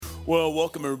Well,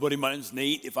 welcome everybody. My name is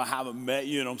Nate. If I haven't met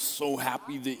you, and I'm so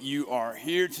happy that you are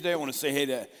here today. I want to say hey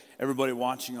to everybody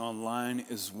watching online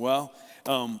as well.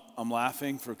 I'm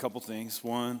laughing for a couple things.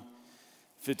 One,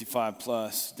 55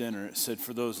 plus dinner. It said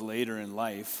for those later in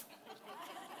life.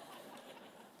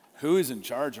 Who is in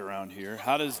charge around here?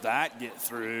 How does that get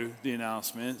through the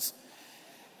announcements?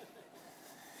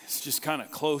 It's just kind of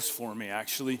close for me,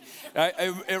 actually.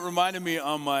 It reminded me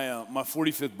on my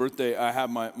 45th birthday, I had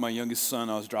my youngest son.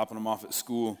 I was dropping him off at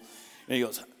school. And he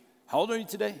goes, "How old are you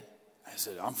today?" I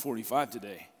said, "I'm 45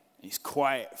 today." And he's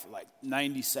quiet for like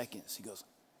 90 seconds. He goes,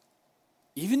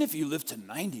 "Even if you live to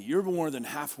 90, you're more than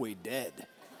halfway dead."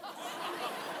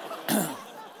 I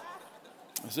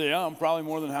said, "Yeah, I'm probably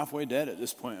more than halfway dead at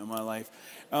this point in my life."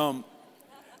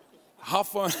 How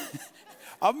fun.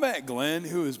 I've met Glenn,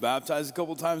 who was baptized a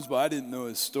couple times, but I didn't know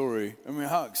his story. I mean,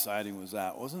 how exciting was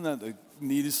that? Wasn't that the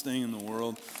neatest thing in the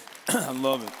world? I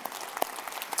love it.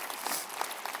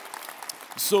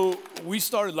 So we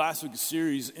started last week a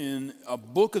series in a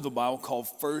book of the Bible called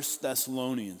 1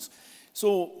 Thessalonians.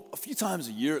 So a few times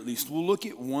a year at least, we'll look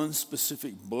at one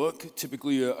specific book,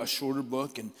 typically a shorter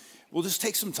book, and we'll just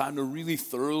take some time to really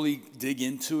thoroughly dig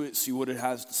into it, see what it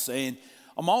has to say. And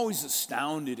I'm always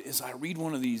astounded as I read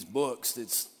one of these books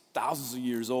that's thousands of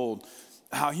years old,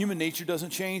 how human nature doesn't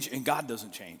change and God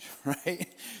doesn't change,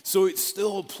 right? So it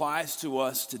still applies to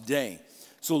us today.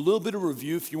 So a little bit of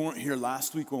review if you weren't here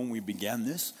last week when we began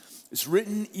this. It's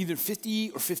written either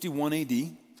 50 or 51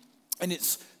 AD, and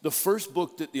it's the first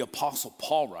book that the Apostle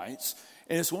Paul writes,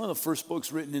 and it's one of the first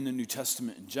books written in the New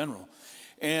Testament in general.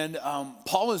 And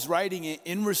Paul is writing it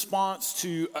in response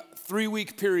to a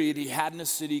 3-week period he had in a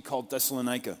city called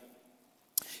Thessalonica.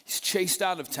 He's chased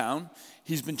out of town.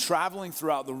 He's been traveling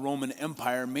throughout the Roman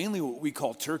Empire, mainly what we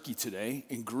call Turkey today,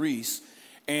 in Greece.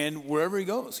 And wherever he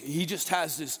goes, he just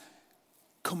has this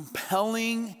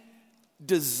compelling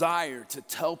desire to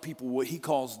tell people what he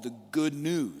calls the good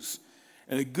news.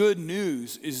 And the good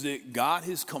news is that God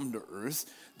has come to earth.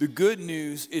 The good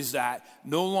news is that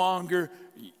no longer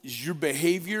is your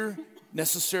behavior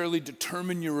necessarily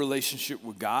determine your relationship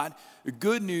with God. The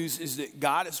good news is that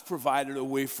God has provided a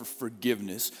way for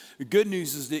forgiveness. The good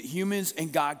news is that humans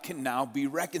and God can now be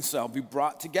reconciled, be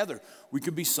brought together. We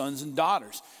could be sons and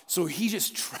daughters. So he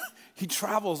he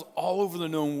travels all over the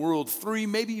known world, 3,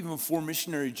 maybe even 4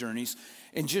 missionary journeys,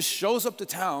 and just shows up to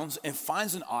towns and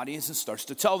finds an audience and starts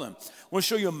to tell them. I want to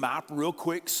show you a map real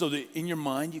quick so that in your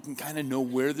mind you can kind of know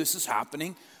where this is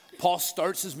happening. Paul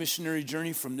starts his missionary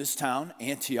journey from this town,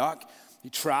 Antioch. He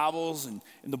travels, and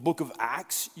in the book of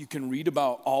Acts, you can read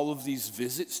about all of these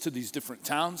visits to these different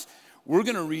towns. We're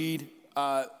going to read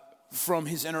from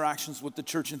his interactions with the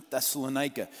church in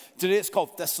Thessalonica. Today it's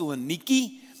called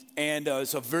Thessaloniki, and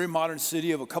it's a very modern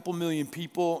city of a couple million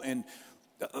people, and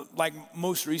like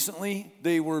most recently,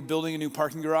 they were building a new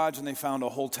parking garage and they found a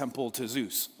whole temple to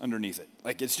Zeus underneath it.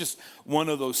 Like it's just one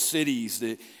of those cities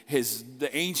that the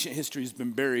ancient history has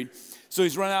been buried. So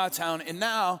he's run out of town, and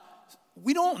now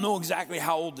we don't know exactly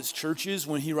how old this church is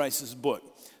when he writes this book.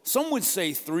 Some would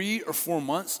say 3 or 4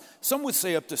 months. Some would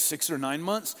say up to 6 or 9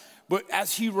 months. But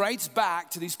as he writes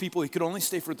back to these people, he could only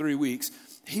stay for 3 weeks.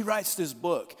 He writes this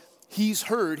book. He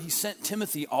sent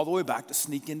Timothy all the way back to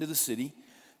sneak into the city.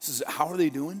 Says, how are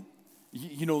they doing?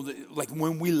 You know, like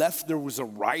when we left, there was a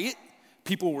riot.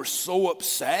 People were so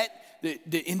upset that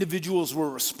the individuals were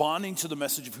responding to the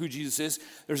message of who Jesus is.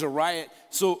 There's a riot.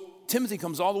 So Timothy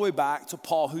comes all the way back to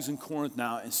Paul, who's in Corinth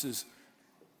now, and says,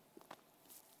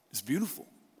 it's beautiful.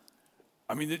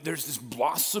 I mean, there's this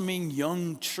blossoming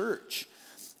young church.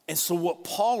 And so what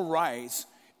Paul writes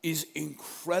is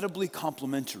incredibly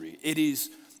complimentary.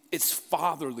 It's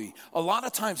fatherly. A lot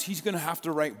of times he's going to have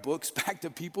to write books back to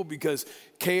people because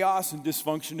chaos and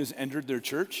dysfunction has entered their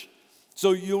church.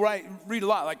 So you'll read a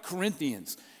lot, like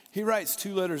Corinthians. He writes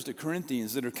 2 letters to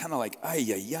Corinthians that are kind of like,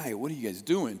 ay, what are you guys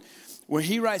doing? When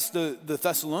he writes the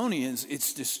Thessalonians,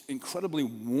 it's this incredibly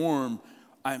warm,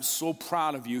 I am so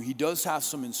proud of you. He does have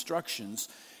some instructions.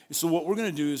 So what we're going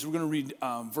to do is we're going to read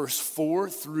verse 4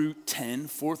 through 10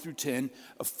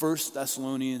 of 1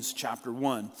 Thessalonians chapter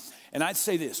 1. And I'd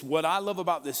say this, what I love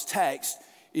about this text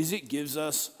is it gives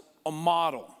us a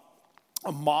model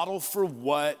for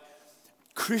what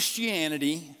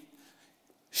Christianity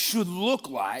should look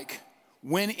like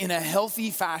when in a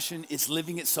healthy fashion it's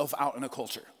living itself out in a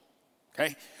culture,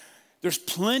 okay? There's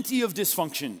plenty of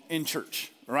dysfunction in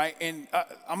church, right? And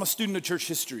I'm a student of church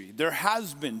history. There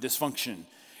has been dysfunction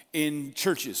in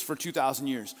churches for 2,000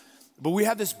 years. But we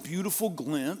have this beautiful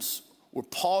glimpse where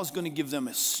Paul is going to give them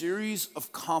a series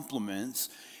of compliments,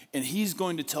 and he's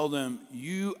going to tell them,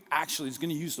 he's going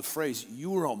to use the phrase,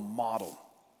 you are a model.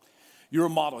 You're a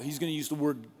model. He's going to use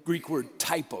the Greek word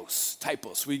typos.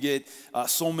 Typos. We get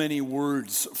so many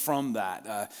words from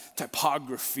that.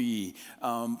 Typography,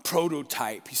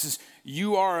 prototype. He says,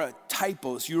 you are a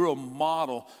typos. You're a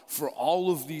model for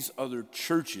all of these other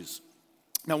churches.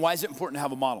 Now, why is it important to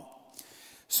have a model?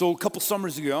 So a couple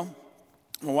summers ago,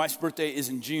 my wife's birthday is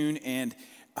in June, and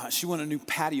she wanted a new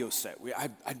patio set. I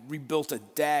rebuilt a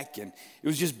deck, and it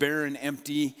was just bare and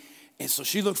empty. And so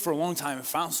she looked for a long time and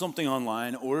found something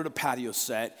online, ordered a patio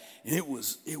set, and it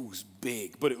was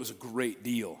big, but it was a great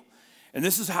deal. And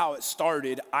this is how it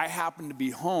started. I happened to be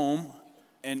home,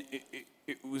 and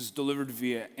it was delivered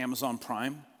via Amazon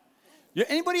Prime. Yeah,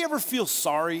 anybody ever feel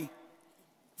sorry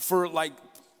for like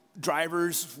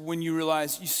drivers when you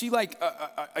realize, you see like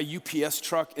a UPS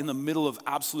truck in the middle of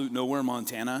absolute nowhere,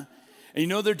 Montana, and you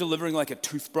know they're delivering like a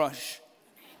toothbrush?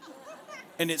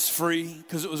 And it's free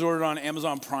because it was ordered on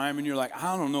Amazon Prime, and you're like,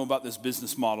 I don't know about this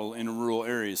business model in rural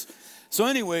areas. So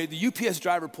anyway, the UPS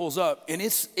driver pulls up, and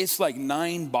it's like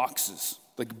 9 boxes,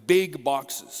 like big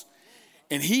boxes.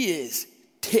 And he is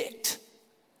ticked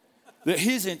that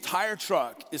his entire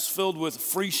truck is filled with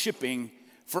free shipping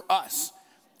for us.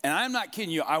 And I'm not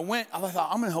kidding you. I thought,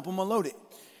 I'm going to help him unload it.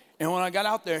 And when I got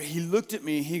out there, he looked at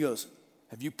me, he goes,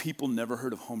 have you people never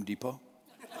heard of Home Depot?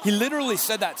 He literally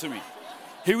said that to me.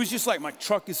 He was just like, my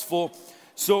truck is full.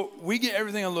 So we get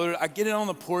everything unloaded. I get it on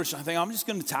the porch. I think, I'm just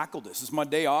going to tackle this. It's my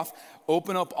day off.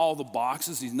 Open up all the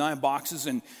boxes, these 9 boxes.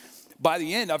 And by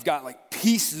the end, I've got like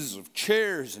pieces of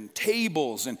chairs and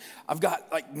tables. And I've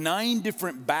got like 9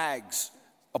 different bags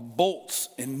of bolts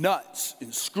and nuts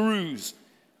and screws.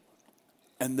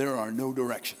 And there are no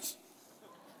directions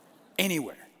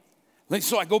anywhere.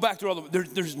 So I go back through all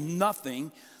there's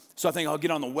nothing. So I think I'll get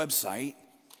on the website.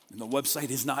 And the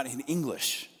website is not in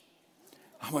English.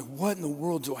 I'm like, what in the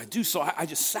world do I do? So I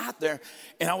just sat there,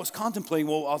 and I was contemplating,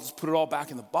 well, I'll just put it all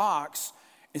back in the box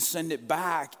and send it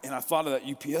back. And I thought of that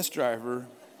UPS driver.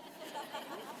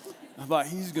 I thought,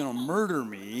 he's going to murder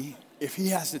me if he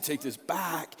has to take this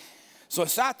back. So I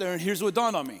sat there, and here's what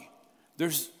dawned on me.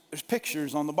 There's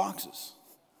pictures on the boxes,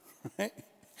 right?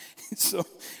 So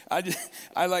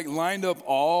I like lined up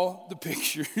all the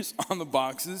pictures on the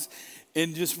boxes.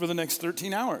 And just for the next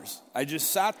 13 hours, I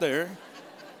just sat there,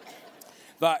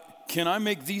 thought, can I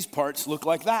make these parts look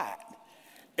like that?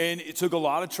 And it took a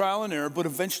lot of trial and error, but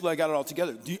eventually I got it all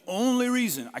together. The only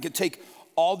reason I could take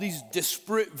all these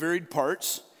disparate, varied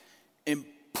parts and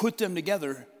put them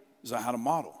together is I had a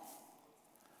model.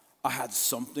 I had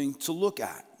something to look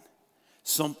at,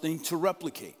 something to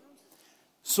replicate.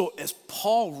 So as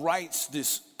Paul writes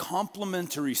this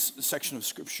complementary section of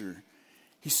Scripture,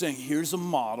 he's saying, here's a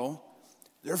model.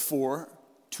 Therefore,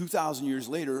 2,000 years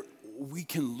later, we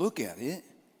can look at it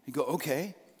and go,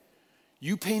 okay,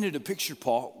 you painted a picture,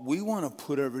 Paul. We want to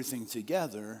put everything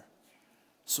together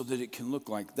so that it can look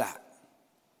like that,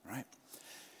 right?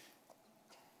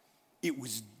 It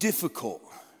was difficult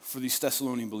for these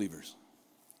Thessalonian believers.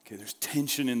 Okay, there's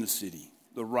tension in the city,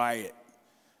 the riot.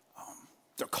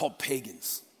 They're called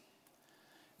pagans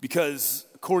because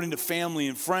according to family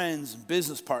and friends and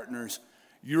business partners,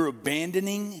 you're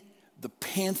abandoning the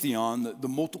pantheon, the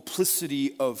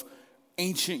multiplicity of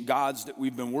ancient gods that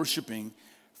we've been worshiping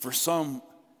for some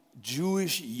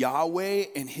Jewish Yahweh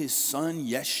and his son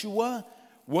Yeshua.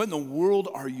 What in the world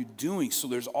are you doing? So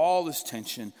there's all this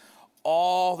tension,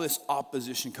 all this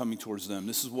opposition coming towards them.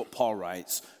 This is what Paul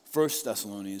writes, 1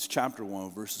 Thessalonians chapter 1,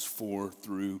 verses 4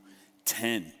 through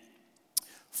 10.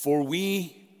 For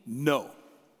we know,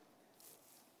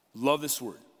 love this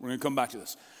word. We're going to come back to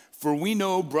this. For we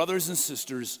know, brothers and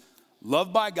sisters,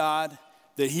 loved by God,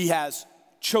 that he has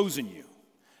chosen you.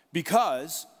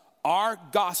 Because our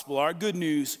gospel, our good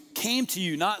news, came to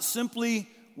you not simply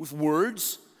with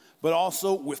words, but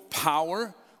also with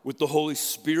power, with the Holy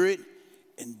Spirit,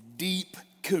 and deep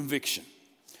conviction.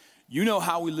 You know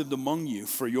how we lived among you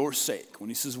for your sake. When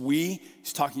he says we,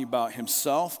 he's talking about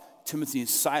himself, Timothy, and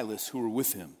Silas who were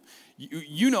with him.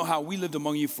 You know how we lived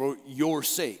among you for your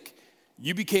sake.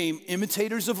 You became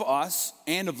imitators of us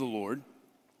and of the Lord,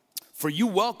 for you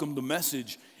welcomed the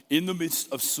message in the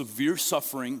midst of severe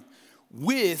suffering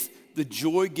with the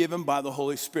joy given by the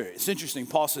Holy Spirit. It's interesting.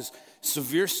 Paul says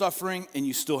severe suffering and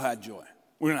you still had joy.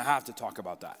 We're going to have to talk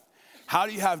about that. How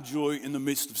do you have joy in the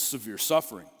midst of severe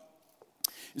suffering?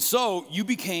 And so you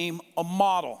became a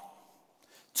model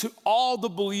to all the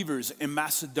believers in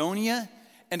Macedonia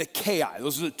and Achaia.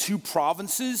 Those are the 2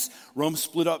 provinces. Rome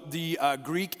split up the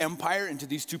Greek Empire into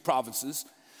these 2 provinces.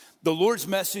 The Lord's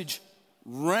message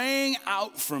rang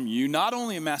out from you, not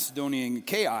only in Macedonia and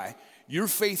Achaia. Your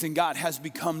faith in God has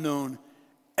become known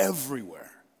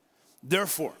everywhere.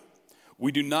 Therefore,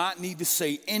 We do not need to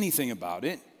say anything about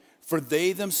it, for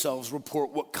they themselves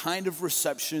report what kind of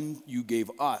reception you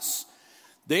gave us.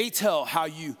 They tell how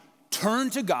you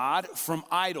turned to God from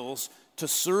idols to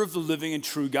serve the living and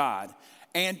true God,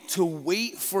 and to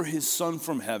wait for his Son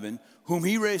from heaven, whom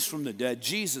he raised from the dead,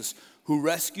 Jesus, who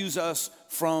rescues us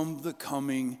from the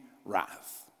coming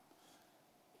wrath.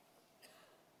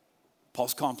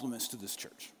 Paul's compliments to this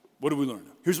church. What do we learn?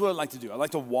 Here's what I'd like to do. I'd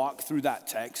like to walk through that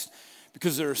text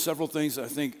because there are several things that I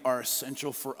think are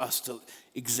essential for us to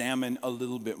examine a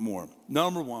little bit more.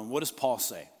 Number one, what does Paul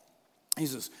say? He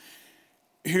says,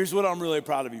 here's what I'm really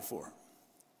proud of you for.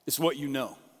 It's what you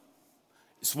know.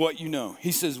 It's what you know.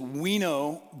 He says, we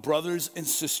know, brothers and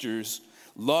sisters,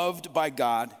 loved by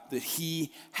God, that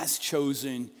he has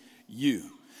chosen you.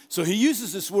 So he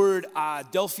uses this word,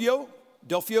 Delphio,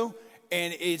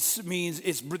 and it means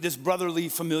it's this brotherly,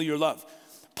 familiar love.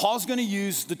 Paul's going to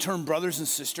use the term brothers and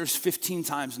sisters 15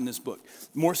 times in this book,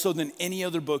 more so than any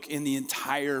other book in the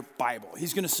entire Bible.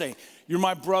 He's going to say, you're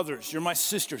my brothers, you're my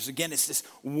sisters. Again, it's this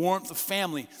warmth of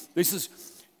family. He says,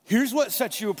 here's what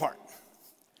sets you apart.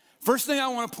 First thing I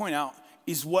want to point out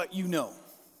is what you know.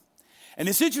 And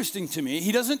it's interesting to me,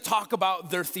 he doesn't talk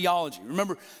about their theology.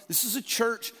 Remember, this is a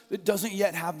church that doesn't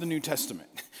yet have the New Testament.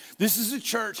 This is a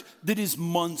church that is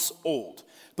months old.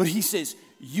 But he says,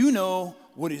 you know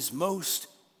what is most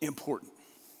important.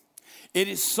 It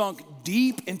is sunk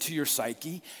deep into your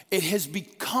psyche. It has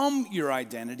become your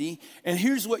identity. And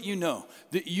here's what you know,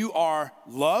 that you are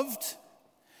loved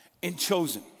and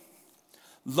chosen.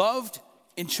 Loved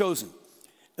and chosen.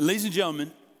 And ladies and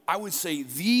gentlemen, I would say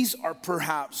these are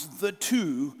perhaps the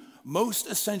two most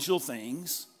essential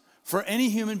things for any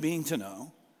human being to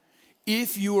know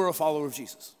if you are a follower of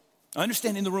Jesus. I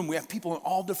understand in the room we have people in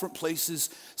all different places.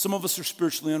 Some of us are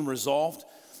spiritually unresolved.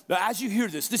 But as you hear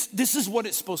this is what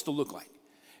it's supposed to look like.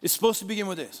 It's supposed to begin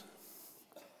with this.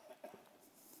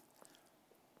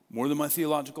 More than my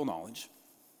theological knowledge,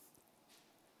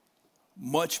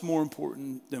 much more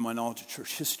important than my knowledge of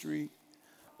church history,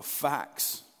 of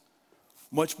facts,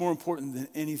 much more important than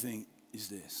anything is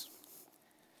this.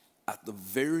 At the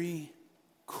very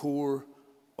core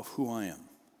of who I am,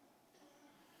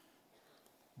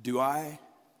 do I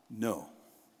know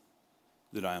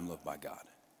that I am loved by God?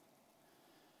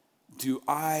 Do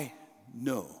I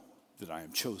know that I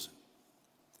am chosen?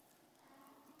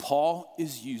 Paul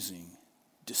is using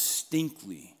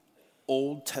distinctly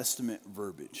Old Testament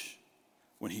verbiage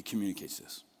when he communicates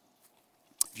this.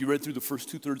 If you read through the first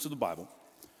 2/3 of the Bible,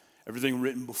 everything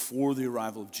written before the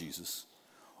arrival of Jesus,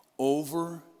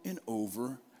 over and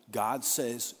over, God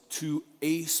says to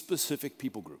a specific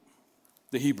people group,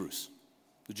 the Hebrews,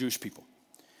 the Jewish people.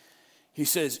 He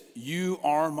says, you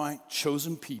are my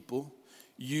chosen people.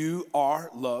 You are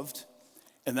loved.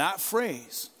 And that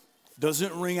phrase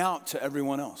doesn't ring out to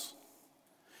everyone else.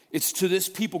 It's to this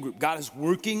people group. God is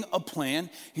working a plan.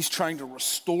 He's trying to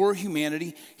restore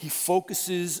humanity. He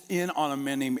focuses in on a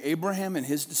man named Abraham and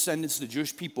his descendants, the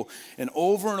Jewish people. And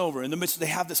over, in the midst, they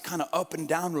have this kind of up and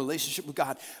down relationship with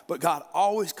God. But God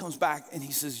always comes back and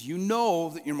he says, you know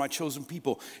that you're my chosen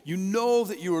people. You know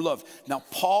that you are loved. Now,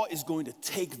 Paul is going to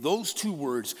take those two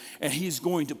words and he's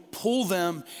going to pull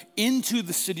them into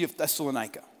the city of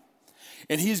Thessalonica.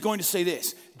 And he's going to say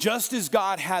this, just as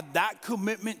God had that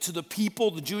commitment to the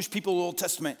people, the Jewish people of the Old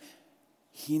Testament,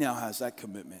 he now has that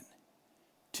commitment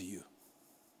to you.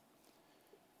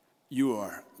 You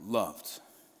are loved.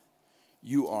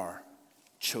 You are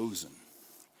chosen.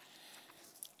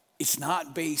 It's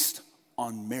not based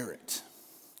on merit.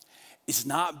 It's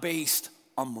not based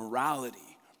on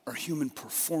morality or human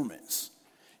performance.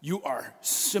 You are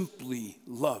simply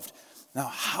loved. Now,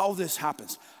 how this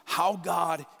happens, how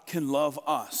God can love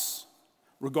us,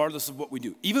 regardless of what we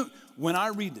do. Even when I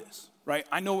read this, right,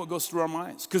 I know what goes through our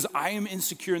minds, because I am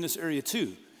insecure in this area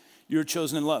too. You're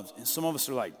chosen and loved. And some of us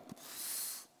are like,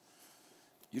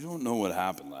 you don't know what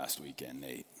happened last weekend,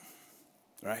 Nate,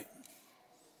 right?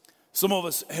 Some of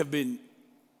us have been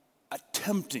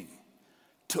attempting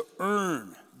to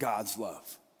earn God's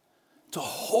love, to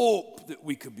hope that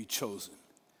we could be chosen.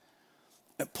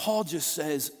 And Paul just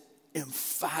says,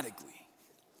 emphatically,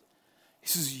 he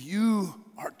says, you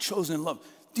are chosen and loved.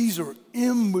 These are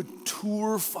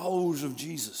immature followers of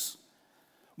Jesus.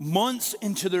 Months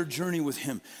into their journey with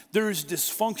him, there is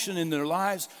dysfunction in their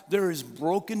lives, there is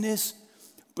brokenness,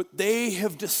 but they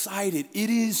have decided it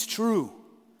is true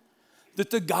that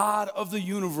the God of the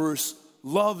universe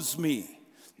loves me,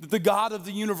 that the God of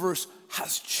the universe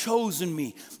has chosen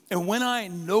me. And when I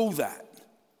know that,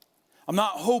 I'm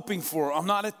not hoping for, I'm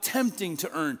not attempting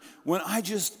to earn. When I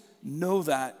just know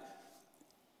that,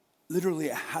 literally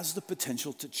it has the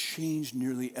potential to change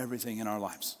nearly everything in our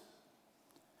lives.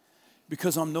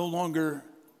 Because I'm no longer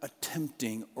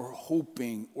attempting or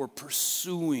hoping or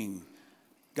pursuing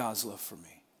God's love for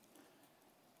me.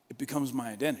 It becomes my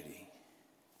identity.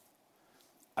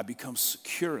 I become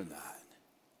secure in that.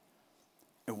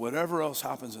 And whatever else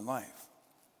happens in life,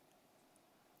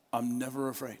 I'm never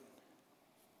afraid.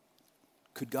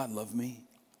 Could God love me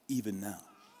even now?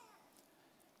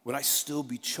 Would I still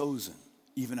be chosen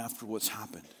even after what's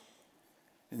happened?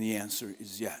 And the answer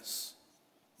is yes.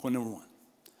 Point number one.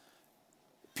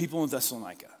 People in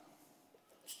Thessalonica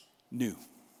knew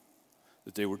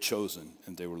that they were chosen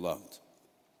and they were loved.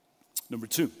 Number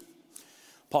two,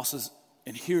 Paul says,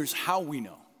 and here's how we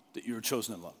know that you were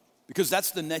chosen and loved. Because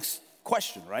that's the next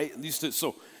question, right? At least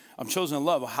so I'm chosen and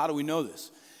loved. Well, how do we know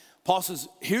this? Paul says,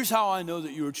 here's how I know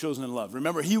that you were chosen and loved.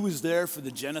 Remember, he was there for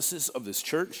the genesis of this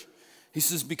church. He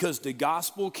says, because the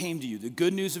gospel came to you, the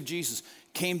good news of Jesus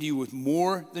came to you with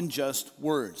more than just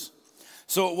words.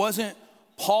 So it wasn't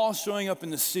Paul showing up in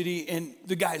the city, and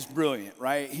the guy's brilliant,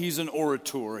 right? He's an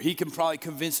orator. He can probably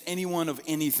convince anyone of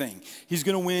anything. He's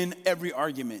going to win every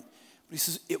argument. But he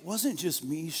says, it wasn't just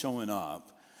me showing up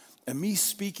and me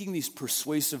speaking these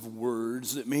persuasive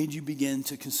words that made you begin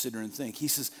to consider and think. He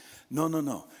says,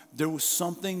 no. There was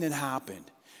something that happened.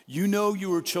 You know you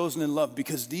were chosen and loved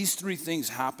because these three things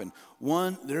happened.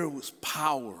 One, there was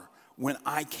power when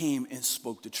I came and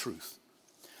spoke the truth.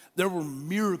 There were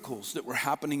miracles that were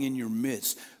happening in your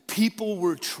midst. People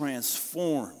were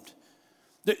transformed.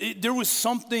 There was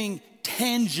something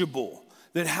tangible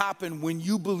that happened when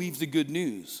you believed the good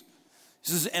news.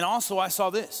 He says, and also I saw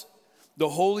this. The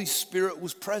Holy Spirit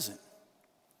was present.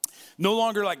 No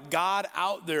longer like God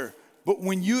out there, but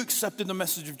when you accepted the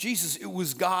message of Jesus, it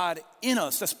was God in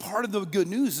us. That's part of the good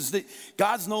news, is that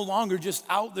God's no longer just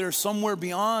out there somewhere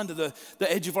beyond the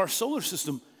edge of our solar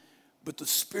system. But the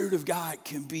Spirit of God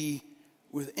can be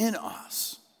within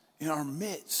us, in our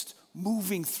midst,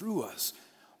 moving through us.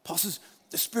 Paul says,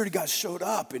 the Spirit of God showed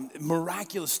up and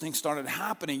miraculous things started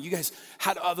happening. You guys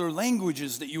had other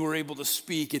languages that you were able to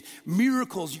speak and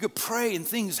miracles. You could pray and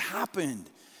things happened.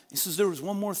 He says, there was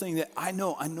one more thing that I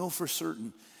know for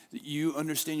certain, that you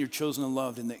understand you're chosen and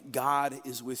loved and that God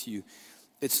is with you.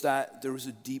 It's that there was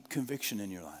a deep conviction in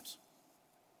your lives.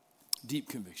 Deep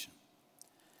conviction.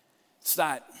 It's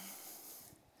that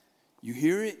you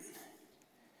hear it,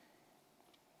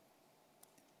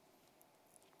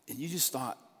 and you just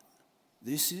thought,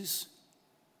 this is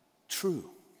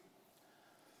true.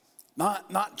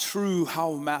 Not true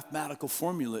how a mathematical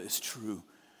formula is true,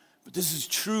 but this is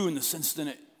true in the sense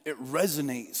that it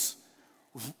resonates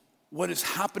with what is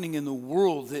happening in the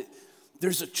world, that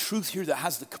there's a truth here that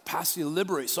has the capacity to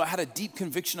liberate. So I had a deep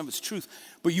conviction of its truth,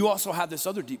 but you also had this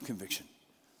other deep conviction.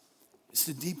 It's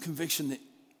the deep conviction that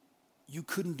you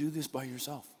couldn't do this by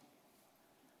yourself,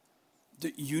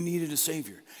 that you needed a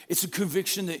Savior. It's a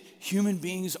conviction that human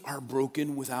beings are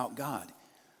broken without God.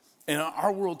 And in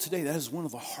our world today, that is one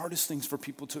of the hardest things for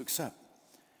people to accept.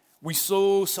 We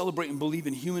so celebrate and believe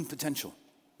in human potential,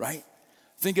 right?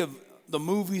 Think of the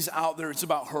movies out there. It's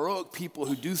about heroic people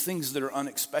who do things that are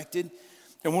unexpected.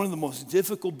 And one of the most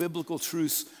difficult biblical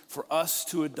truths for us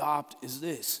to adopt is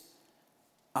this: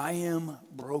 I am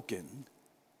broken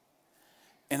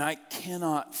and I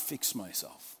cannot fix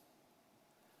myself.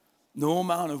 No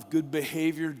amount of good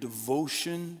behavior,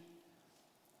 devotion,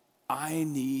 I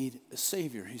need a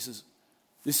Savior. He says,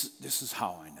 this is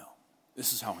how I know.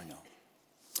 This is how I know.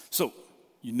 So,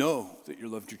 you know that you're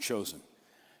loved, you're chosen.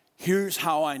 Here's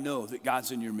how I know that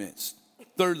God's in your midst.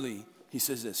 Thirdly, he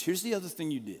says this. Here's the other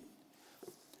thing you did.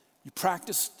 You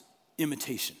practiced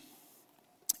imitation.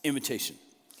 Imitation.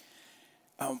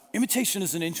 Imitation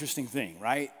is an interesting thing,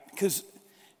 right? Because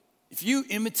if you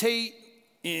imitate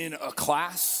in a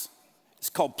class, it's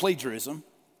called plagiarism,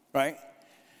 right?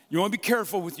 You want to be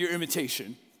careful with your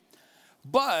imitation.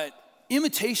 But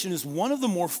imitation is one of the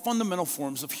more fundamental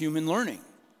forms of human learning.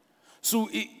 So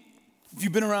if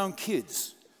you've been around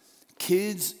kids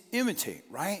imitate,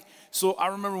 right? So I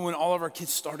remember when all of our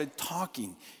kids started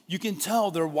talking, you can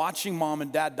tell they're watching mom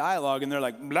and dad dialogue and they're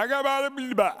like, blah, blah, blah,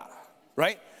 blah, blah,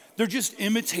 right? They're just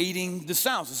imitating the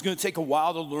sounds. It's going to take a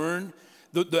while to learn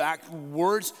the actual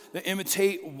words. They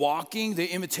imitate walking. They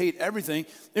imitate everything.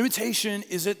 Imitation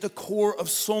is at the core of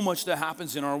so much that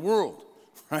happens in our world,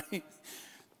 right?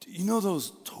 You know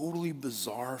those totally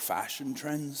bizarre fashion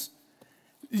trends?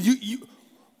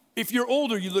 If you're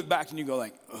older, you look back and you go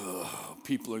like, oh,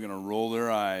 people are going to roll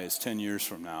their eyes 10 years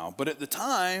from now. But at the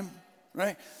time,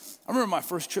 right? I remember my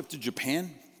first trip to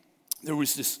Japan. There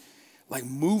was this like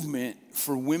movement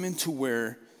for women to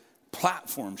wear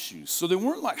platform shoes. So they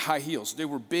weren't like high heels. They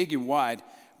were big and wide,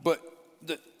 but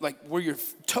like where your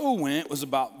toe went was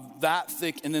about that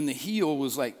thick, and then the heel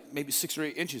was like maybe 6 or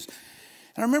 8 inches.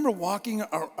 And I remember walking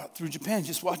through Japan,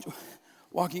 just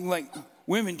walking like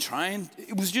women trying.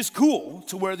 It was just cool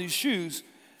to wear these shoes.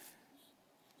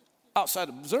 Outside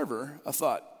observer, I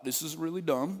thought, this is really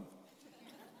dumb,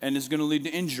 and it's going to lead to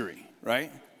injury,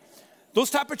 right?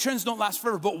 Those type of trends don't last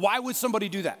forever, but why would somebody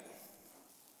do that?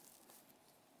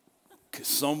 Because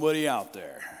somebody out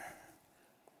there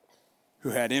who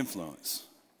had influence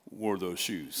wore those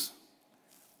shoes.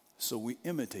 So we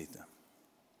imitate them.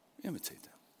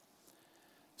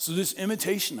 So this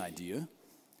imitation idea,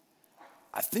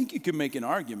 I think you could make an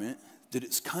argument that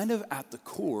it's kind of at the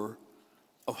core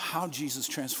of how Jesus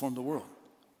transformed the world.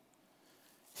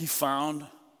 He found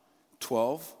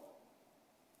 12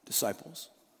 disciples.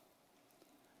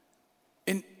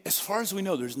 And as far as we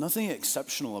know, there's nothing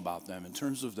exceptional about them in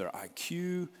terms of their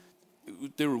IQ.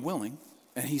 They were willing.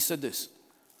 And he said this,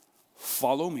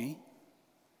 follow me,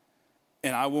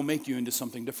 and I will make you into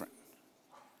something different.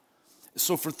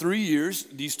 So for 3 years,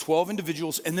 these 12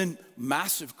 individuals, and then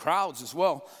massive crowds as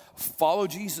well, follow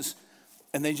Jesus.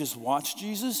 And they just watch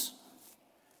Jesus,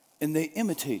 and they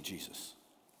imitate Jesus.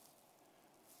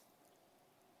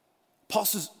 Paul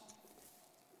says,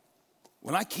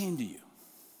 when I came to you,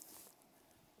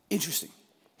 interesting,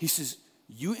 he says,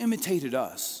 you imitated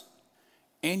us,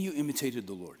 and you imitated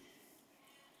the Lord.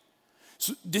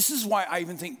 So this is why I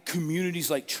even think communities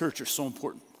like church are so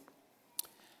important.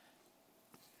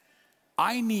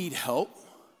 I need help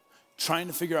trying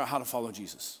to figure out how to follow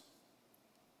Jesus.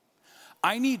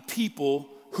 I need people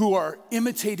who are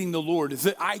imitating the Lord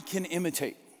that I can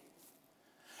imitate.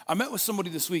 I met with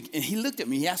somebody this week, and he looked at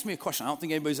me. He asked me a question I don't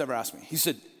think anybody's ever asked me. He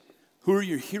said, who are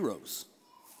your heroes?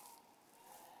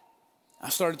 I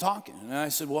started talking, and I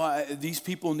said, well, these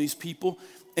people and these people.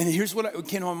 And here's what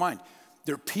came to my mind.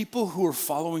 They're people who are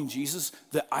following Jesus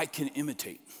that I can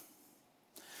imitate.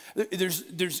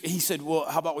 He said, well,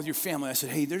 how about with your family? I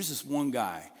said, hey, there's this one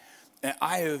guy, and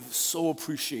I have so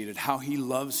appreciated how he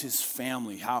loves his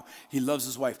family, how he loves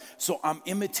his wife. So I'm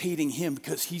imitating him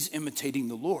because he's imitating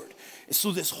the Lord. And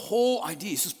so this whole idea,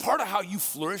 this is part of how you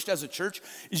flourished as a church,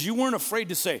 is you weren't afraid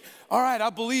to say, all right, I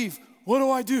believe, what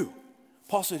do I do?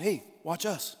 Paul said, hey, watch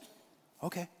us.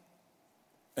 Okay.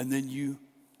 And then you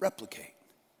replicate.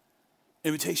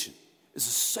 Imitation is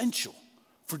essential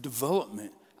for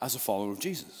development as a follower of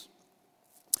Jesus.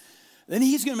 Then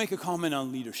he's going to make a comment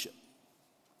on leadership.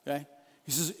 Okay?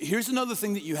 He says, here's another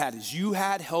thing that you had, is you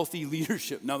had healthy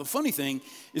leadership. Now, the funny thing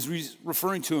is he's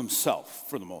referring to himself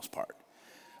for the most part.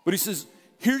 But he says,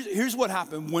 here's what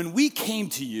happened. When we came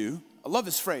to you, I love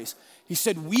this phrase. He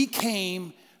said, we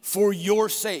came for your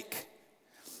sake.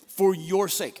 For your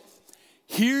sake.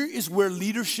 Here is where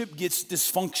leadership gets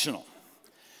dysfunctional.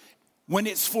 When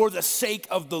it's for the sake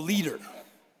of the leader,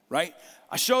 right?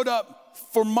 I showed up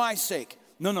for my sake.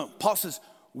 No. Paul says,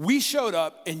 we showed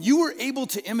up and you were able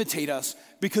to imitate us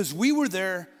because we were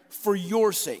there for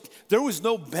your sake. There was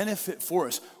no benefit for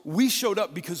us. We showed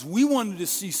up because we wanted to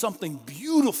see something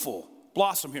beautiful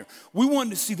blossom here. We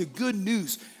wanted to see the good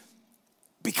news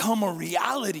become a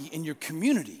reality in your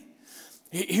community.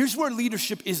 Here's where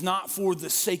leadership is not for the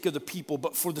sake of the people,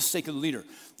 but for the sake of the leader.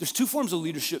 There's 2 forms of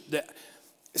leadership that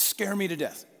scare me to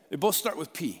death. They both start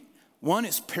with P. One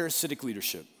is parasitic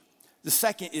leadership. The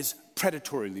second is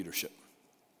predatory leadership.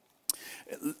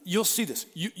 You'll see this.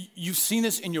 You've seen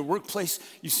this in your workplace.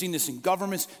 You've seen this in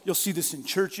governments. You'll see this in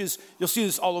churches. You'll see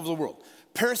this all over the world.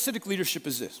 Parasitic leadership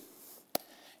is this.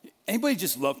 Anybody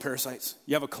just love parasites?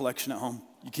 You have a collection at home.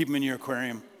 You keep them in your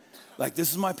aquarium. Like,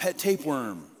 this is my pet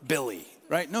tapeworm, Billy,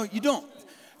 right? No, you don't.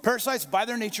 Parasites, by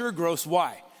their nature, are gross.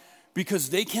 Why? Because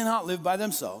they cannot live by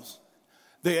themselves.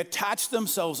 They attach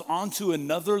themselves onto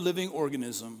another living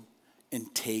organism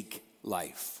and take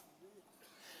life.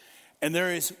 And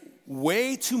there is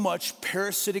way too much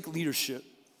parasitic leadership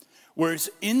where it's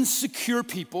insecure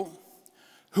people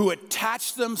who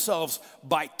attach themselves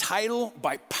by title,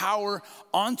 by power,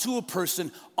 onto a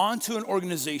person, onto an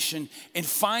organization, and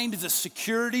find the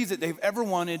security that they've ever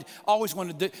wanted, always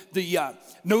wanted, the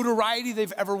notoriety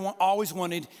they've always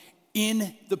wanted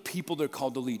in the people they're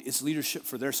called to lead. It's leadership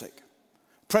for their sake.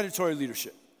 Predatory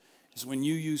leadership is when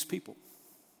you use people.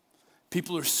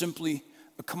 People are simply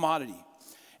a commodity.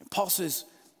 And Paul says,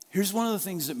 here's one of the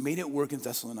things that made it work in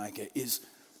Thessalonica is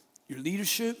your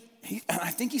leadership. And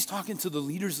I think he's talking to the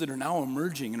leaders that are now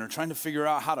emerging and are trying to figure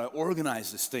out how to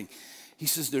organize this thing. He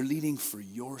says they're leading for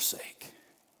your sake.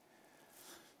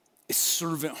 It's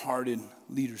servant-hearted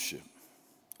leadership.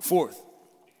 Fifth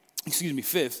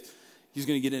he's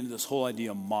going to get into this whole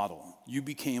idea of model. You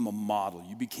became a model.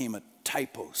 You became a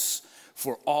typos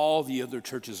for all the other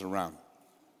churches around.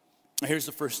 Here's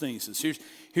the first thing he says.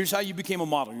 Here's how you became a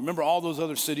model. You remember all those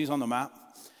other cities on the map?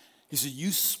 He said,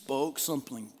 you spoke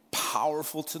something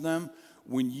powerful to them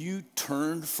when you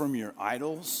turned from your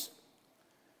idols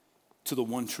to the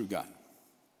one true God.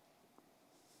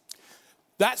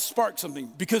 That sparked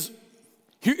something, because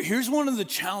here's one of the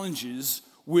challenges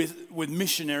with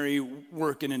missionary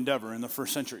work and endeavor in the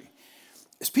first century.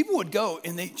 Is people would go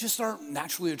and they just are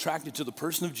naturally attracted to the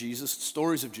person of Jesus, the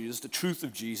stories of Jesus, the truth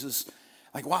of Jesus.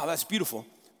 Like, wow, that's beautiful.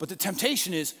 But the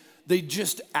temptation is they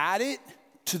just add it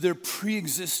to their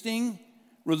pre-existing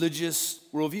religious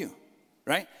worldview,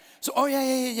 right? So, oh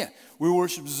yeah. We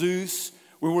worship Zeus.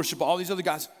 We worship all these other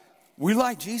gods. We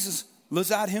like Jesus.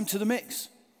 Let's add him to the mix.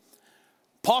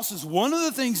 Paul says one of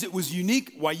the things that was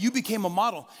unique why you became a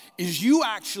model is you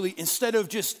actually, instead of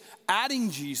just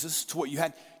adding Jesus to what you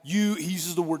had, he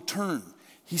uses the word turn.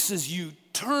 He says you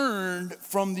turned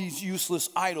from these useless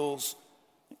idols,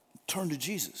 turn to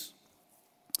Jesus.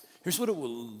 Here's what it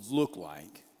will look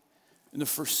like in the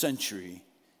first century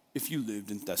if you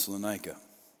lived in Thessalonica.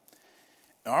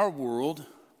 In our world,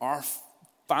 our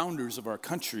founders of our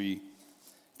country,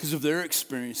 because of their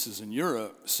experiences in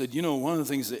Europe, said, one of the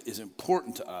things that is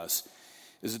important to us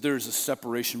is that there is a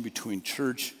separation between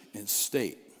church and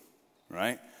state,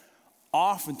 right?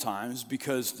 Oftentimes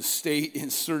because the state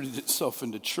inserted itself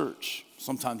into church.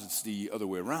 Sometimes it's the other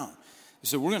way around. They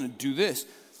said, we're going to do this.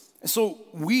 And so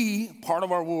part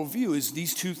of our worldview is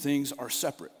these two things are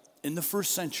separate. In the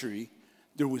first century,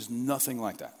 there was nothing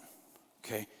like that,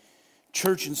 okay?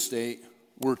 Church and state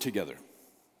were together.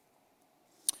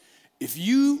 If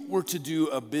you were to do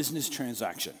a business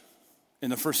transaction in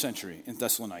the first century in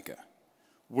Thessalonica,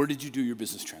 where did you do your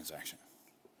business transaction?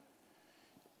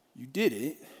 You did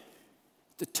it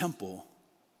at the temple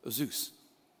of Zeus,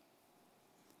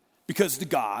 because the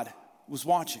god was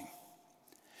watching.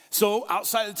 So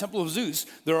outside of the temple of Zeus,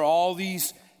 there are all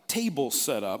these tables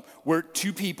set up where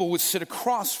two people would sit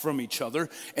across from each other,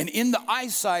 and in the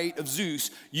eyesight of Zeus,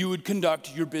 you would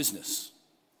conduct your business.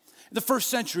 In the first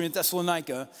century in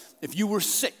Thessalonica, if you were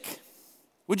sick,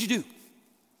 what'd you do?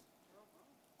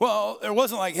 Well, there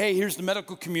wasn't like, hey, here's the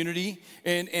medical community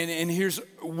and here's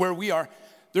where we are.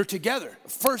 They're together. The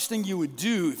first thing you would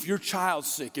do if your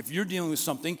child's sick, if you're dealing with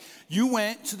something, you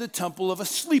went to the temple of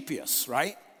Asclepius,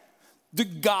 right? The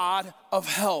god of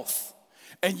health.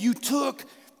 And you took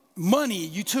money,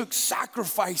 you took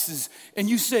sacrifices, and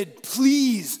you said,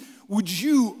 please, would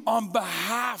you, on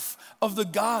behalf of the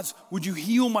gods, would you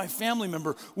heal my family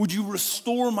member? Would you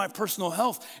restore my personal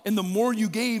health? And the more you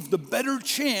gave, the better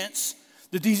chance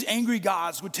that these angry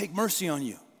gods would take mercy on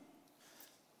you.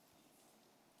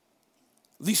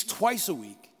 At least twice a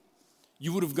week,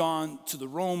 you would have gone to the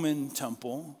Roman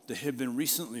temple that had been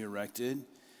recently erected,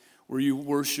 where you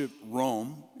worship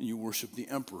Rome and you worship the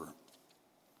emperor.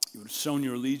 You would have shown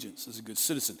your allegiance as a good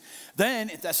citizen. Then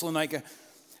in Thessalonica,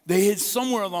 they had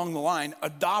somewhere along the line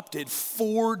adopted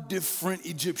 4 different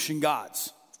Egyptian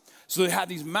gods. So they had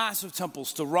these massive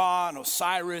temples to Ra and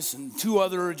Osiris and 2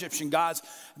 other Egyptian gods.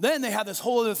 Then they had this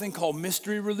whole other thing called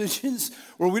mystery religions,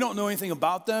 where we don't know anything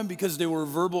about them because they were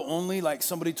verbal only, like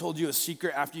somebody told you a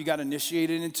secret after you got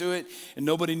initiated into it and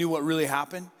nobody knew what really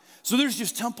happened. So there's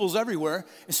just temples everywhere.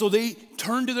 And so they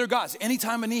turn to their gods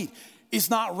anytime of need. It's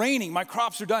not raining, my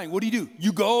crops are dying. What do?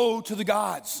 You go to the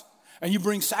gods and you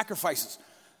bring sacrifices.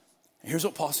 And here's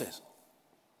what Paul says.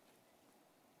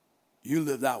 You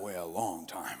lived that way a long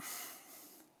time.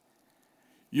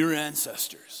 Your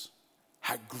ancestors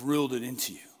had grilled it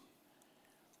into you.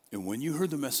 And when you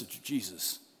heard the message of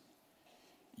Jesus,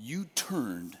 you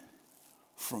turned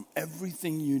from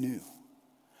everything you knew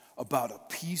about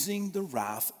appeasing the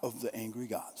wrath of the angry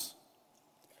gods.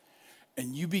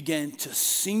 And you began to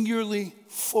singularly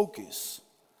focus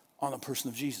on the person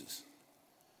of Jesus.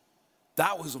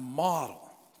 That was a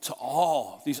model to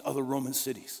all these other Roman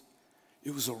cities.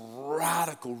 It was a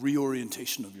radical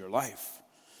reorientation of your life.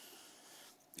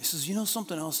 He says, you know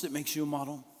something else that makes you a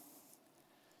model?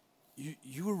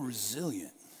 You were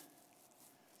resilient.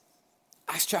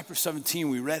 Acts chapter 17,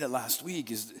 we read it last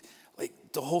week, is like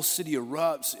the whole city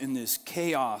erupts in this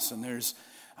chaos, and there's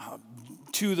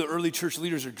 2 of the early church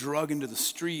leaders are dragged into the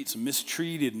streets,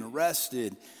 mistreated and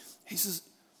arrested. He says,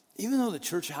 even though the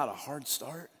church had a hard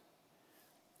start,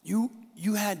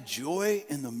 you had joy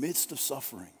in the midst of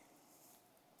suffering.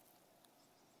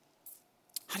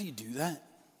 How do you do that?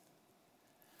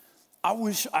 I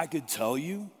wish I could tell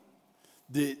you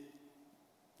that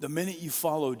the minute you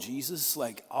follow Jesus,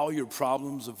 like all your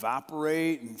problems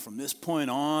evaporate, and from this point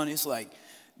on, it's like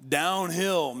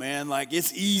downhill, man, like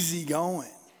it's easy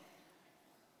going.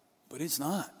 But it's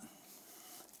not.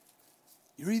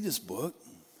 You read this book,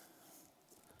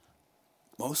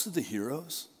 most of the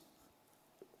heroes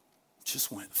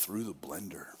just went through the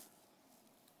blender.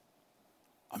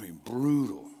 I mean,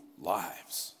 brutal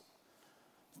lives.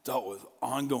 Dealt with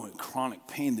ongoing chronic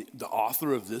pain. The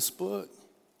author of this book,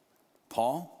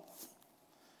 Paul,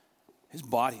 his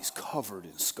body's covered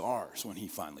in scars when he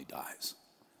finally dies.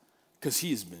 Because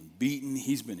he has been beaten,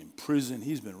 he's been imprisoned,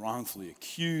 he's been wrongfully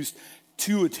accused,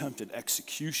 2 attempted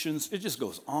executions. It just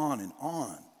goes on and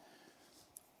on.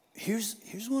 Here's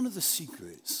one of the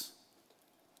secrets,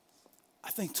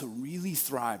 I think, to really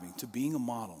thriving, to being a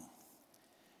model,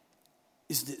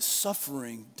 is that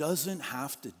suffering doesn't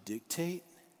have to dictate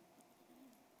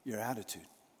your attitude.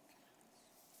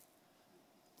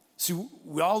 See,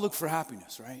 we all look for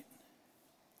happiness, right?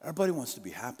 Everybody wants to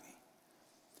be happy.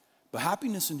 But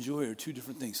happiness and joy are 2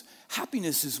 different things.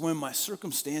 Happiness is when my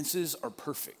circumstances are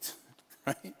perfect,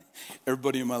 right?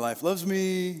 Everybody in my life loves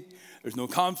me. There's no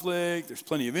conflict. There's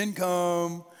plenty of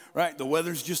income, right? The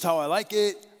weather's just how I like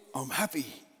it. I'm happy.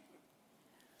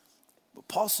 But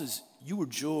Paul says you were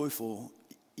joyful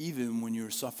even when you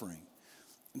were suffering.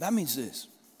 And that means this.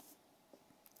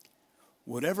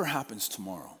 Whatever happens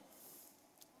tomorrow,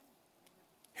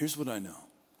 here's what I know.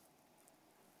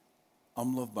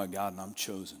 I'm loved by God and I'm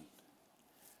chosen.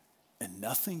 And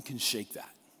nothing can shake that.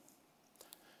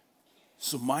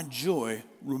 So my joy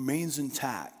remains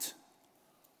intact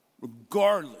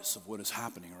regardless of what is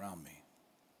happening around me.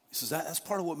 He says that's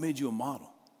part of what made you a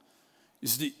model,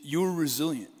 is that you were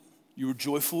resilient. You were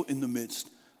joyful in the midst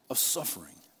of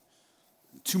suffering.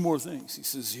 2 more things. He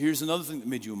says, here's another thing that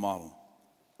made you a model.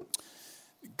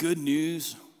 Good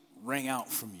news rang out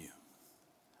from you.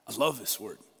 I love this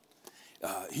word.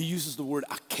 He uses the word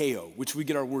akeo, which we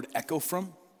get our word echo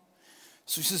from.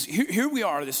 So he says, here we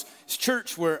are, this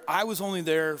church where I was only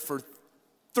there for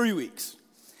 3 weeks.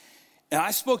 And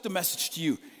I spoke the message to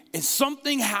you. And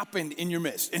something happened in your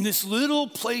midst. In this little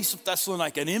place of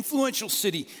Thessalonica, an influential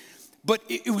city. But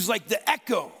it was like the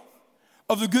echo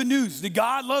of the good news, that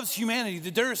God loves humanity,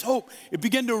 that there is hope. It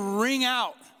began to ring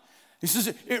out. He says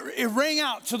it rang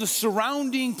out to the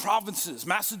surrounding provinces,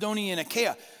 Macedonia and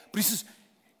Achaia. But he says,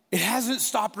 it hasn't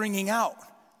stopped ringing out.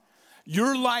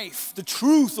 Your life, the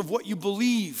truth of what you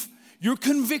believe, your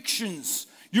convictions,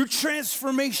 your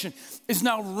transformation is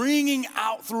now ringing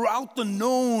out throughout the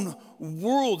known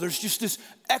world. There's just this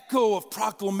echo of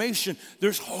proclamation.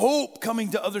 There's hope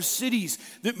coming to other cities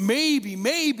that maybe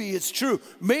it's true.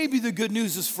 Maybe the good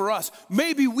news is for us.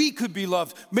 Maybe we could be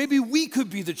loved. Maybe we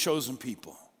could be the chosen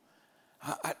people.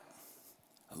 I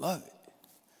love it.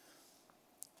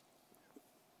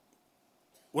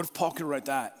 What if Paul could write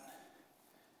that?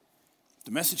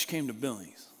 The message came to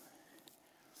Billings.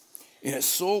 And it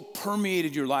so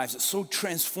permeated your lives, it so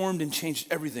transformed and changed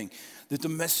everything that the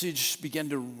message began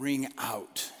to ring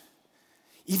out.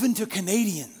 Even to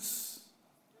Canadians,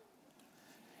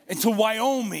 and to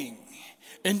Wyoming,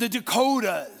 and the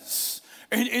Dakotas,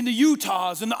 and the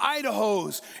Utahs, and the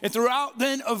Idahos, and throughout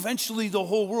then eventually the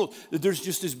whole world. That there's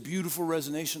just this beautiful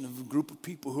resonation of a group of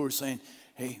people who are saying,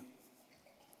 hey,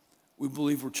 we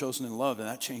believe we're chosen and loved, and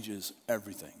that changes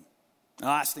everything. And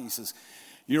the last thing he says,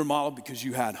 you're a model because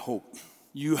you had hope.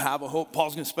 You have a hope.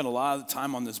 Paul's going to spend a lot of the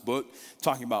time on this book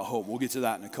talking about hope. We'll get to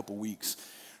that in a couple weeks.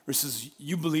 He says,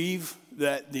 you believe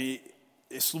that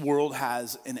this world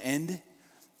has an end,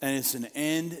 and it's an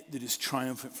end that is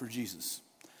triumphant for Jesus.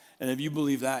 And if you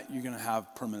believe that, you're going to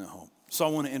have permanent hope. So I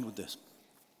want to end with this.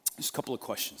 Just a couple of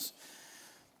questions.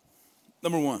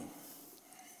 Number 1,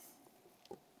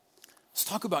 let's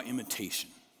talk about imitation.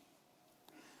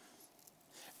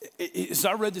 As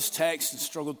I read this text and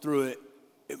struggled through it,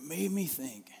 it made me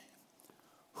think,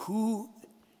 who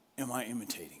am I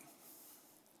imitating?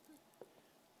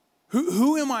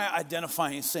 Who am I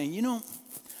identifying and saying,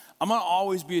 I'm going to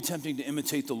always be attempting to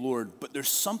imitate the Lord, but there's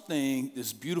something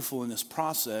that's beautiful in this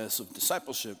process of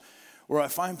discipleship where I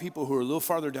find people who are a little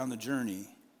farther down the journey,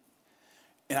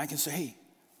 and I can say, hey,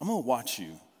 I'm going to watch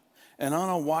you, and I'm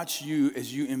going to watch you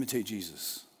as you imitate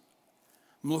Jesus.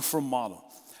 I'm going to look for a model.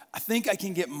 I think I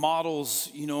can get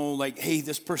models, like, hey,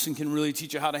 this person can really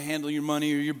teach you how to handle your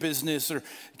money or your business, or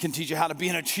can teach you how to be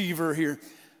an achiever here.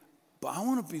 But I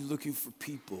want to be looking for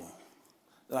people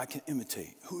that I can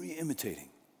imitate. Who are you imitating?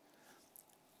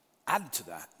 Added to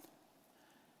that,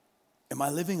 am I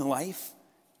living a life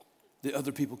that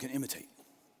other people can imitate?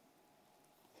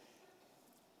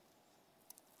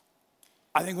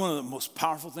 I think one of the most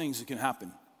powerful things that can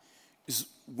happen is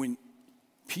when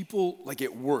people, like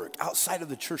at work, outside of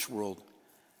the church world,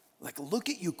 like look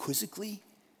at you quizzically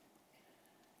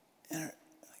and are like,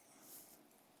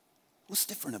 what's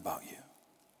different about you?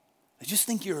 I just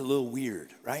think you're a little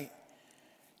weird, right?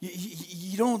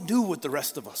 You don't do what the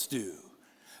rest of us do.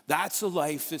 That's a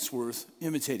life that's worth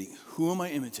imitating. Who am I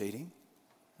imitating,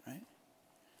 right?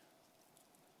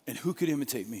 And who could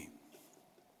imitate me?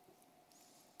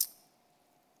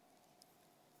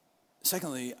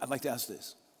 Secondly, I'd like to ask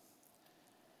this.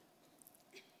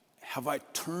 Have I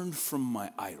turned from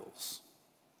my idols?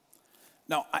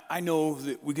 Now, I know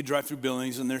that we could drive through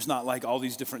Billings and there's not like all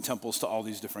these different temples to all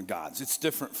these different gods. It's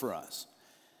different for us.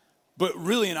 But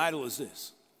really an idol is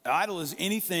this. An idol is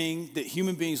anything that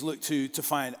human beings look to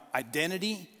find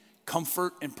identity,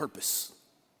 comfort, and purpose.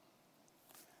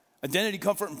 Identity,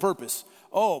 comfort, and purpose.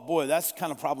 Oh boy, that's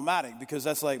kind of problematic because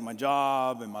that's like my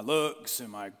job and my looks and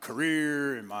my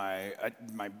career and my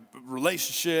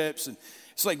relationships. And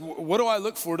it's like, what do I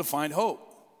look for to find hope?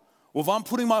 Well, if I'm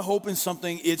putting my hope in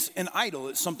something, it's an idol.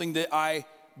 It's something that I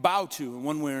bow to in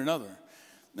one way or another.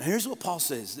 Now, here's what Paul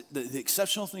says. The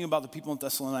exceptional thing about the people in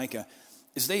Thessalonica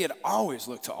is they had always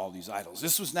looked to all these idols.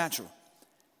 This was natural.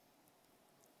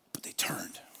 But they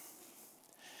turned.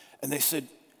 And they said,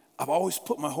 I've always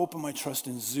put my hope and my trust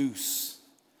in Zeus,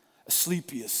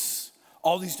 Asclepius,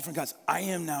 all these different gods. I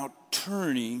am now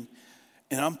turning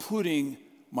and I'm putting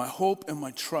my hope and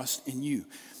my trust in you.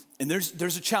 And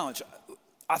there's a challenge.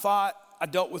 I thought I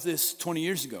dealt with this 20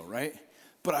 years ago, right?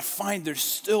 But I find there's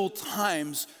still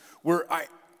times where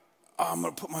I'm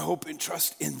going to put my hope and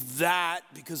trust in that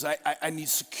because I need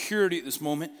security at this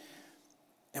moment.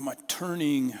 Am I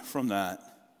turning from that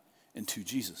into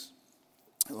Jesus?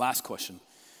 The last question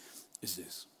is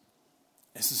this.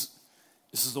 This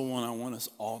is the one I want us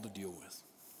all to deal with.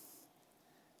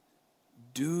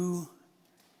 Do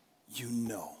you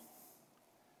know?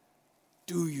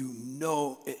 Do you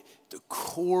know the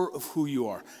core of who you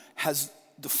are? Has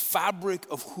the fabric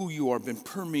of who you are been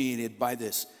permeated by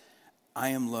this? I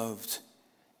am loved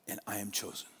and I am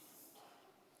chosen.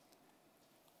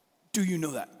 Do you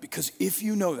know that? Because if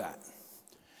you know that,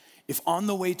 if on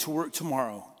the way to work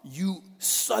tomorrow, you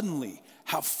suddenly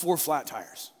have 4 flat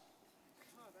tires,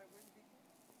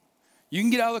 you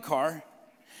can get out of the car,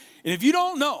 and if you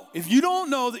don't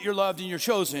know that you're loved and you're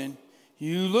chosen,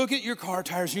 you look at your car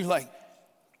tires and you're like,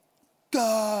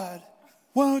 God,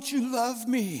 why don't you love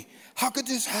me? How could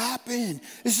this happen?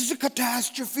 This is a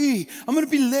catastrophe. I'm going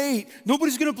to be late.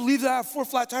 Nobody's going to believe that I have 4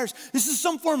 flat tires. This is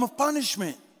some form of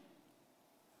punishment.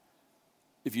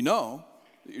 If you know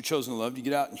that you're chosen and loved, you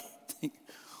get out and you think,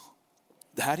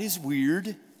 that is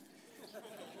weird.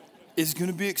 It's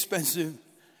going to be expensive.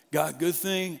 God, good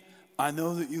thing I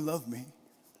know that you love me.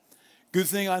 Good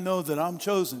thing I know that I'm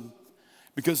chosen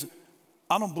because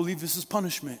I don't believe this is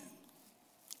punishment.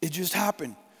 It just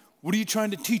happened. What are you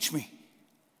trying to teach me?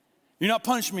 You're not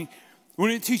punishing me. What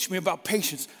are you teach me about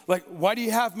patience? Like, why do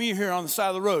you have me here on the side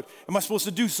of the road? Am I supposed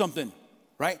to do something?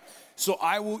 Right? So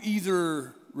I will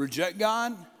either reject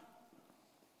God,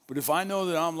 but if I know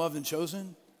that I'm loved and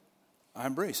chosen, I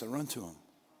embrace, I run to him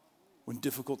when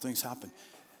difficult things happen.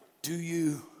 Do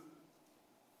you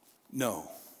know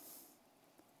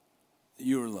that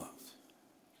you are loved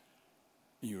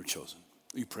and you are chosen?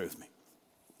 Will you pray with me?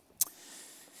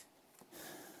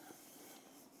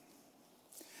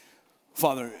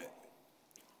 Father,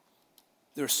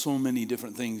 there are so many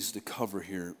different things to cover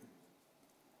here.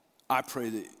 I pray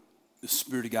that the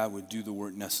Spirit of God would do the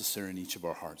work necessary in each of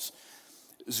our hearts.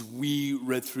 As we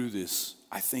read through this,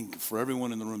 I think for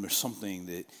everyone in the room, there's something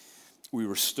that we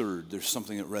were stirred. There's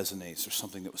something that resonates. There's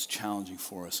something that was challenging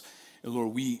for us. And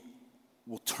Lord, we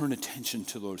will turn attention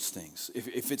to those things.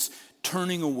 If it's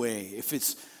turning away, if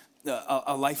it's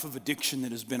a life of addiction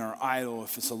that has been our idol,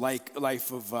 if it's a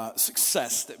life of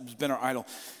success that has been our idol,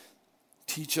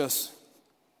 teach us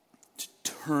to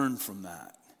turn from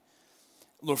that.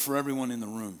 Lord, for everyone in the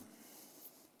room,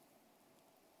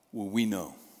 will we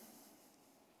know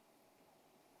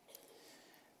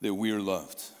that we are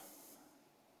loved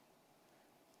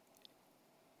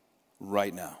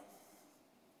right now,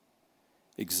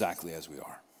 exactly as we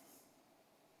are.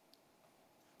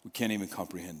 We can't even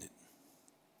comprehend it.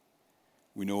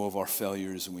 We know of our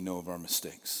failures and we know of our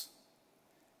mistakes.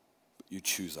 But you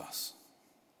choose us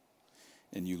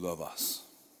and you love us.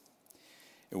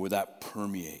 And would that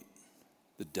permeate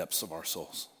the depths of our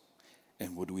souls?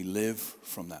 And would we live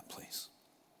from that place?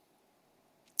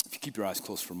 If you keep your eyes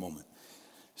closed for a moment,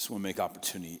 I just want to make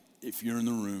opportunity. If you're in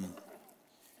the room,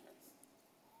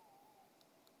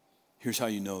 here's how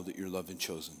you know that you're loved and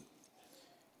chosen.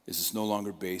 It's no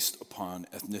longer based upon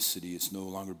ethnicity. It's no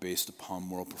longer based upon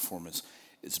moral performance.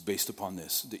 It's based upon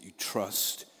this, that you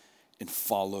trust and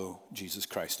follow Jesus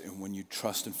Christ. And when you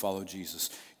trust and follow Jesus,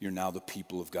 you're now the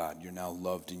people of God. You're now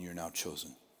loved and you're now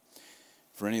chosen.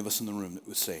 For any of us in the room that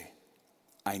would say,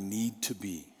 I need to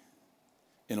be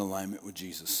in alignment with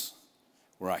Jesus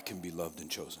where I can be loved and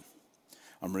chosen.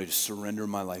 I'm ready to surrender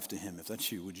my life to him. If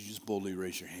that's you, would you just boldly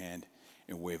raise your hand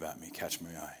and wave at me? Catch my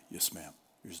eye. Yes, ma'am.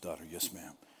 You're his daughter. Yes,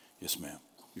 ma'am. Yes, ma'am.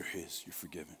 You're his. You're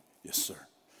forgiven. Yes, sir.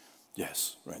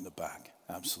 Yes, right in the back.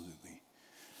 Absolutely.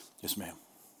 Yes, ma'am.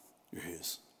 You're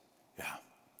his. Yeah,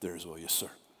 there as well. Yes, sir.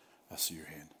 I see your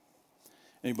hand.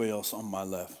 Anybody else on my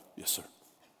left? Yes, sir.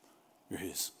 You're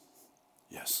his.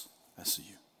 Yes, I see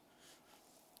you.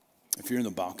 If you're in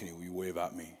the balcony, will you wave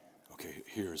at me? Okay,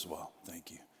 here as well.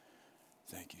 Thank you.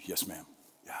 Thank you. Yes, ma'am.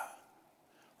 Yeah.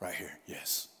 Right here.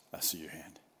 Yes, I see your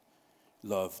hand.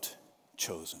 Loved,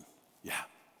 chosen. Yeah,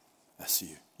 I see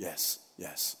you. Yes,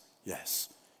 yes, yes,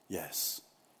 yes,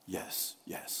 yes,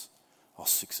 yes. All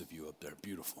 6 of you up there.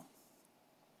 Beautiful.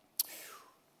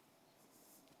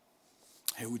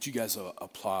 Hey, would you guys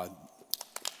applaud?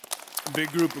 A big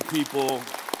group of people.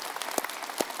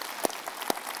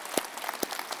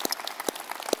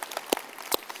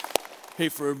 Hey,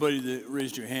 for everybody that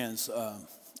raised your hands,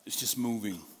 it's just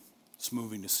moving. It's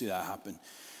moving to see that happen.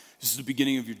 This is the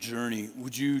beginning of your journey.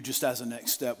 Would you, just as a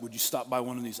next step, would you stop by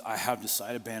one of these I Have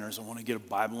Decided banners? I want to get a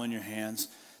Bible in your hands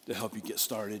to help you get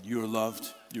started. You are loved.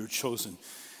 You are chosen.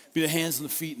 Be the hands and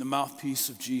the feet and the mouthpiece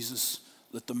of Jesus.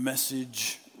 Let the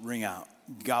message ring out.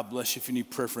 God bless you. If you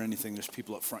need prayer for anything, there's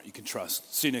people up front you can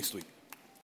trust. See you next week.